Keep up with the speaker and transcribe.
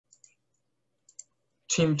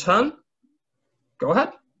Team 10, go ahead.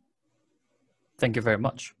 Thank you very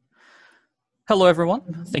much. Hello,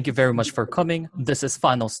 everyone. Thank you very much for coming. This is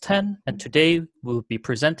Finals 10, and today we'll be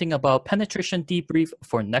presenting about penetration debrief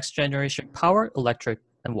for next generation power, electric,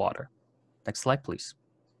 and water. Next slide, please.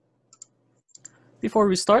 Before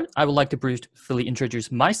we start, I would like to briefly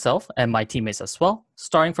introduce myself and my teammates as well.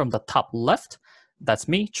 Starting from the top left, that's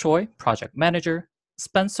me, Choi, Project Manager,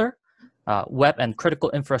 Spencer, Web and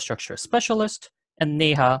Critical Infrastructure Specialist, and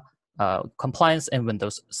Neha, Compliance and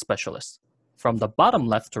Windows Specialist. From the bottom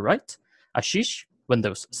left to right, Ashish,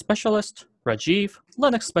 Windows Specialist, Rajiv,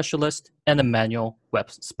 Linux Specialist, and Emmanuel,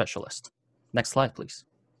 Web Specialist. Next slide, please.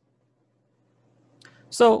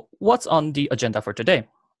 So what's on the agenda for today?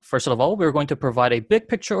 First of all, we're going to provide a big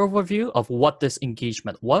picture overview of what this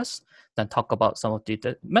engagement was, then talk about some of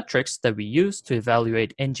the metrics that we use to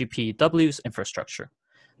evaluate NGPEW's infrastructure.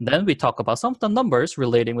 Then we talk about some of the numbers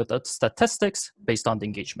relating with the statistics based on the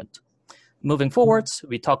engagement. Moving forwards,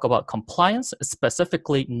 we talk about compliance,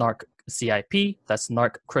 specifically NARC CIP, that's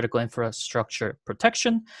NARC Critical Infrastructure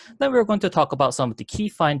Protection. Then we're going to talk about some of the key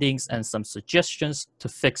findings and some suggestions to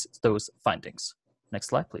fix those findings. Next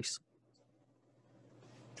slide, please.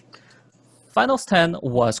 Finals 10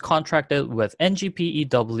 was contracted with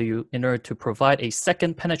NGPEW in order to provide a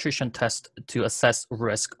second penetration test to assess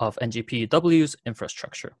risk of NGPEW's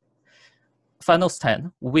infrastructure. Finals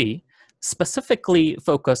 10, we specifically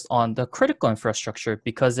focused on the critical infrastructure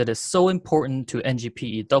because it is so important to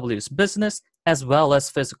NGPEW's business as well as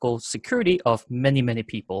physical security of many, many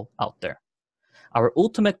people out there. Our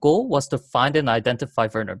ultimate goal was to find and identify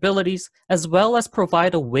vulnerabilities, as well as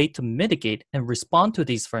provide a way to mitigate and respond to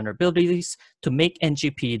these vulnerabilities to make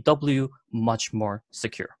NGPEW much more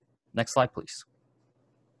secure. Next slide, please.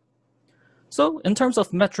 So in terms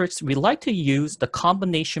of metrics, we like to use the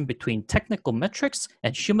combination between technical metrics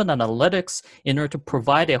and human analytics in order to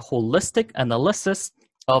provide a holistic analysis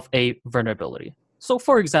of a vulnerability. So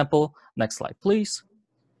for example, next slide, please.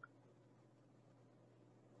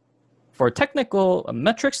 For technical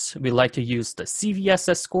metrics, we like to use the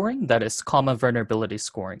CVSS scoring, that is Common Vulnerability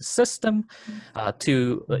Scoring System,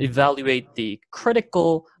 to evaluate the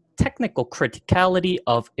technical criticality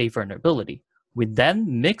of a vulnerability. We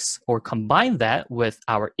then mix or combine that with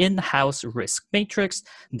our in-house risk matrix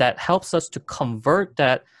that helps us to convert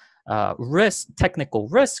that technical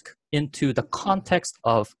risk into the context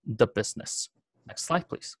of the business. Next slide,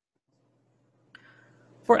 please.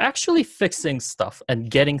 For actually fixing stuff and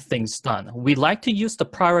getting things done, we like to use the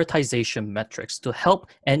prioritization metrics to help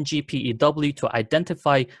NGPEW to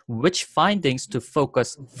identify which findings to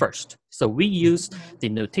focus first. So we use the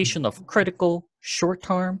notation of critical,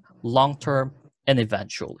 short-term, long-term, and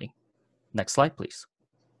eventually. Next slide, please.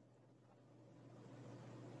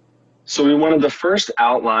 So we wanted to first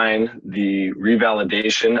outline the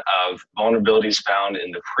revalidation of vulnerabilities found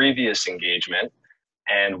in the previous engagement.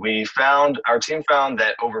 And our team found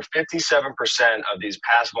that over 57% of these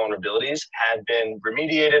past vulnerabilities had been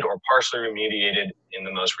remediated or partially remediated in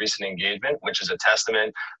the most recent engagement, which is a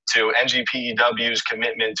testament to NGPEW's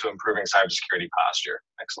commitment to improving cybersecurity posture.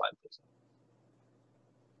 Next slide, please.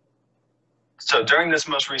 So during this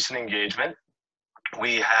most recent engagement,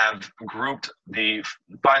 we have grouped the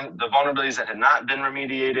vulnerabilities that had not been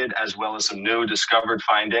remediated as well as some new discovered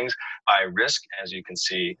findings by risk. As you can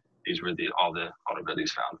see, these were all the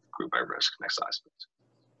vulnerabilities found grouped by risk. Next slide, please.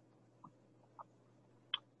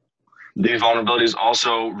 These vulnerabilities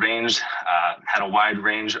also had a wide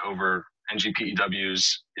range over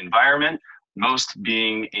NGPEW's environment, most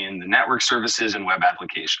being in the network services and web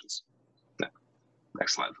applications.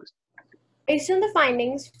 Next slide, please. Based on the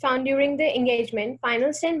findings found during the engagement,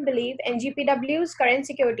 Finals 10 believe NGPEW's current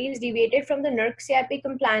securities deviated from the NERC CIP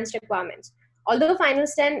compliance requirements. Although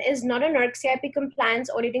Finals 10 is not a NERC CIP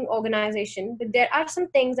compliance auditing organization, but there are some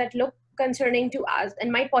things that look concerning to us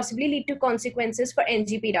and might possibly lead to consequences for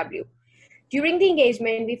NGPEW. During the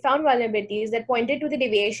engagement, we found vulnerabilities that pointed to the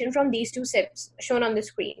deviation from these two SIPs shown on the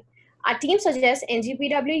screen. Our team suggests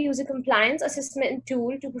NGPEW use a compliance assessment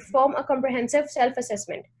tool to perform a comprehensive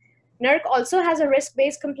self-assessment. NERC also has a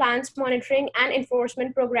risk-based compliance monitoring and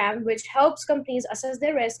enforcement program which helps companies assess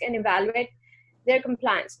their risk and evaluate their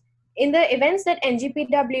compliance. In the events that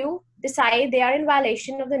NGPEW decide they are in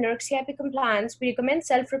violation of the NERC CIP compliance, we recommend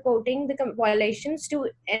self-reporting the violations to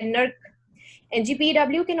NERC.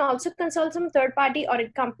 NGPEW can also consult some third-party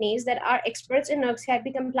audit companies that are experts in NERC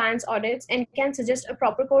CIP compliance audits and can suggest a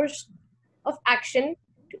proper course of action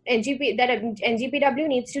that NGPEW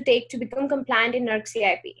needs to take to become compliant in NERC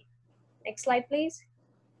CIP. Next slide, please.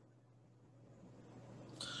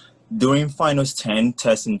 During Finals 10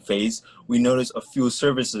 testing phase, we noticed a few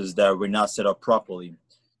services that were not set up properly.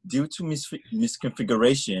 Due to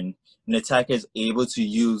misconfiguration, an attacker is able to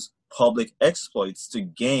use public exploits to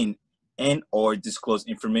gain and or disclose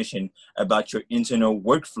information about your internal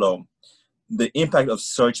workflow. The impact of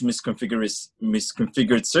such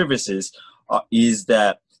misconfigured services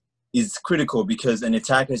is critical because an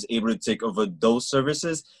attacker is able to take over those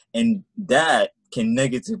services, and that can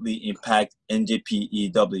negatively impact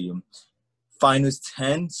NGPEW. Finals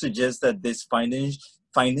 10 suggests that these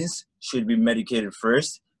findings should be medicated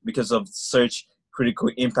first because of such critical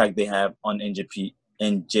impact they have on NGPEW.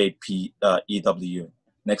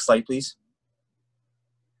 Next slide, please.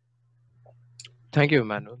 Thank you,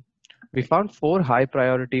 Emmanuel. We found 4 high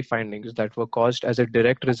priority findings that were caused as a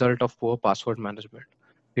direct result of poor password management.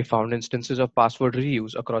 We found instances of password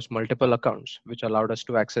reuse across multiple accounts, which allowed us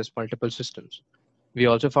to access multiple systems. We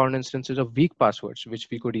also found instances of weak passwords, which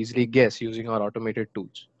we could easily guess using our automated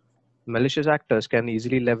tools. Malicious actors can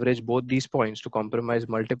easily leverage both these points to compromise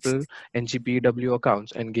multiple NGPEW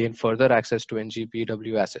accounts and gain further access to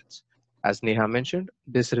NGPEW assets. As Neha mentioned,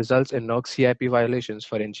 this results in NERC CIP violations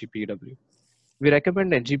for NGPEW. We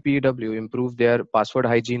recommend NGPEW improve their password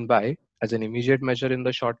hygiene by, as an immediate measure in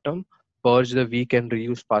the short term, purge the weak and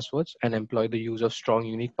reused passwords and employ the use of strong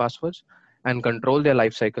unique passwords and control their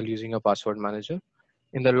lifecycle using a password manager.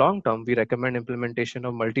 In the long term, we recommend implementation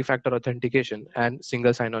of multi-factor authentication and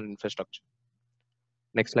single sign-on infrastructure.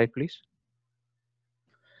 Next slide, please.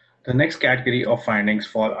 The next category of findings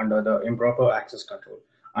fall under the improper access control.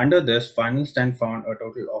 Under this, Finals 10 found a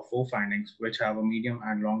total of 4 findings, which have a medium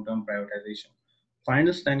and long-term prioritization.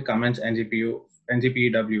 Finals 10 commends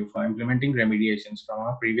NGPEW for implementing remediations from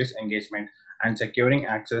our previous engagement and securing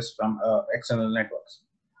access from external networks.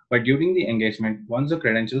 But during the engagement, once the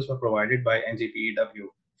credentials were provided by NGPEW,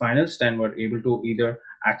 Finals 10 were able to either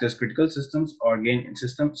access critical systems or gain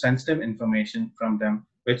system-sensitive information from them,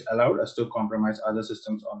 which allowed us to compromise other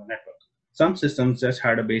systems on the network. Some systems just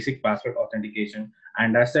had a basic password authentication,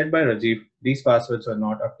 and as said by Rajiv, these passwords were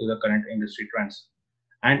not up to the current industry trends.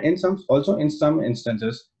 And in some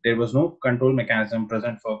instances, there was no control mechanism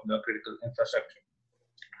present for the critical infrastructure.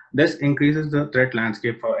 This increases the threat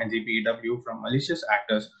landscape for NGPEW from malicious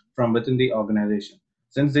actors from within the organization.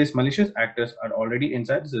 Since these malicious actors are already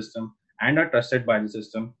inside the system and are trusted by the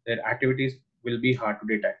system, their activities will be hard to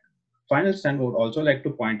detect. Finals 10 would also like to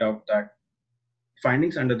point out that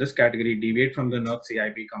findings under this category deviate from the NERC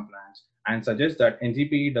CIP compliance and suggest that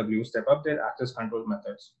NGPEW step up their access control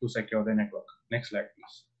methods to secure the network. Next slide,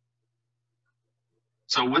 please.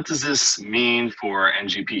 So what does this mean for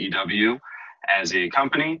NGPEW as a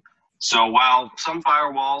company? So while some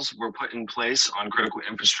firewalls were put in place on critical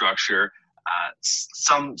infrastructure,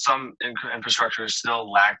 some infrastructure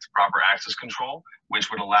still lacked proper access control, which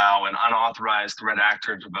would allow an unauthorized threat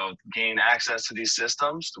actor to both gain access to these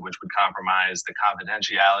systems, which would compromise the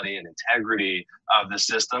confidentiality and integrity of the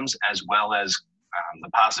systems, as well as the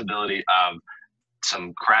possibility of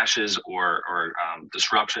some crashes or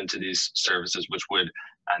disruption to these services, which would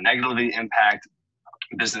negatively impact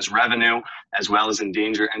business revenue, as well as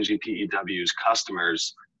endanger NGPEW's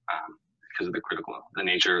customers because of the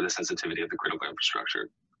nature of the sensitivity of the critical infrastructure.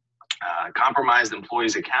 Compromised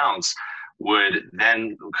employees' accounts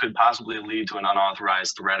could possibly lead to an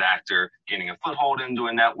unauthorized threat actor gaining a foothold into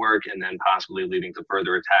a network and then possibly leading to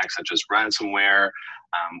further attacks such as ransomware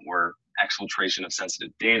or exfiltration of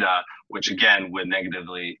sensitive data, which again would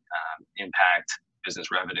negatively impact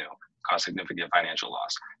business revenue, cause significant financial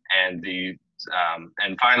loss.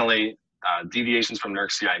 And finally, deviations from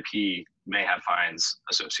NERC CIP may have fines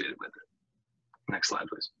associated with it. Next slide,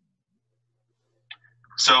 please.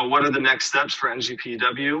 So what are the next steps for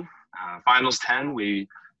NGPEW? Finals 10, we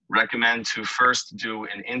recommend to first do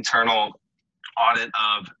an internal audit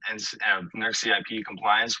of NERC CIP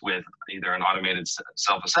compliance with either an automated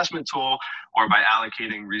self-assessment tool or by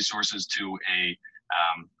allocating resources to a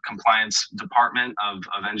compliance department of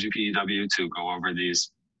NGPEW to go over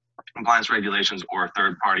these compliance regulations or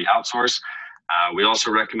third-party outsource. We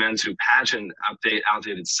also recommend to patch and update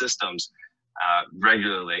outdated systems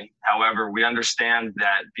regularly. However, we understand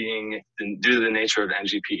that due to the nature of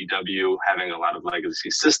NGPEW having a lot of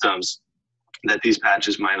legacy systems, that these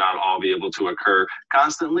patches might not all be able to occur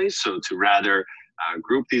constantly. So to rather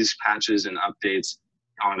group these patches and updates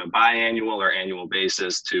on a biannual or annual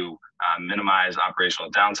basis to minimize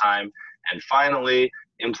operational downtime. And finally,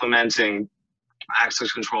 implementing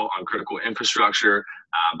access control on critical infrastructure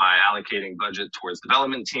by allocating budget towards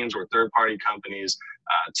development teams or third-party companies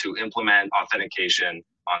to implement authentication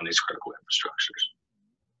on these critical infrastructures.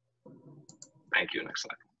 Thank you. Next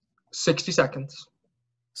slide. 60 seconds.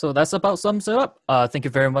 So that's about sums it up. Thank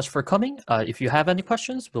you very much for coming. If you have any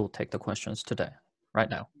questions, we'll take the questions today, right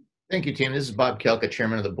now. Thank you, team. This is Bob Kelka,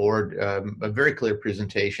 Chairman of the Board. A very clear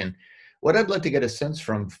presentation. What I'd like to get a sense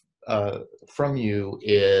from you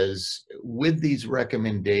is, with these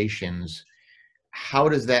recommendations, how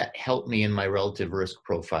does that help me in my relative risk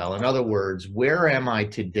profile? In other words, where am I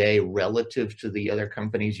today relative to the other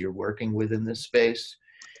companies you're working with in this space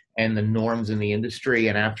and the norms in the industry?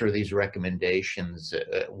 And after these recommendations,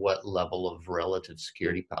 what level of relative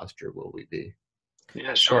security posture will we be?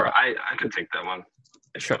 Yeah, sure. I could take that one.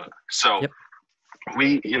 Sure. So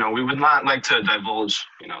we would not like to divulge,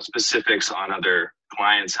 specifics on other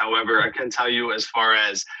clients. However, I can tell you, as far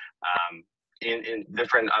as in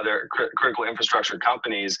different other critical infrastructure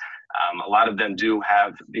companies, a lot of them do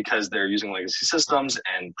have, because they're using legacy systems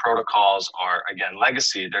and protocols are, again,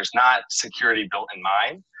 legacy, there's not security built in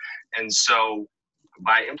mind. And so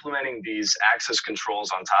by implementing these access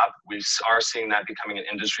controls on top, we are seeing that becoming an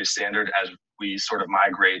industry standard as we sort of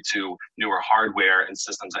migrate to newer hardware and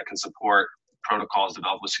systems that can support protocols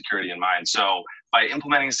developed with security in mind. So by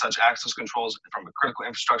implementing such access controls from a critical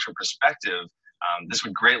infrastructure perspective, this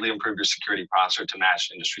would greatly improve your security posture to match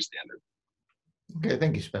industry standard. Okay,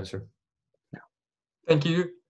 thank you, Spencer. Thank you.